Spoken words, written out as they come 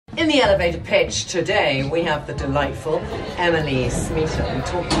In the elevator pitch today, we have the delightful Emily Smeaton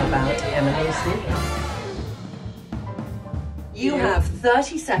talking about Emily Smeaton. You have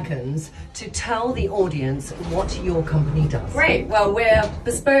 30 seconds to tell the audience what your company does. Great. Well, we're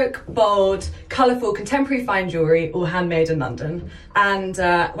bespoke, bold, colourful, contemporary fine jewellery, all handmade in London. And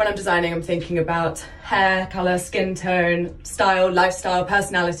when I'm designing, I'm thinking about hair, colour, skin tone, style, lifestyle,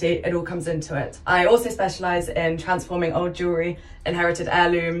 personality. It all comes into it. I also specialise in transforming old jewellery, inherited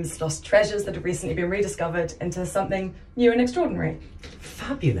heirlooms, lost treasures that have recently been rediscovered into something new and extraordinary.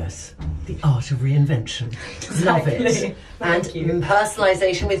 Fabulous. The art of reinvention. Exactly. Love it. Thank you. And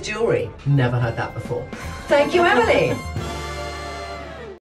personalisation with jewellery. Never heard that before. Thank you, Emily.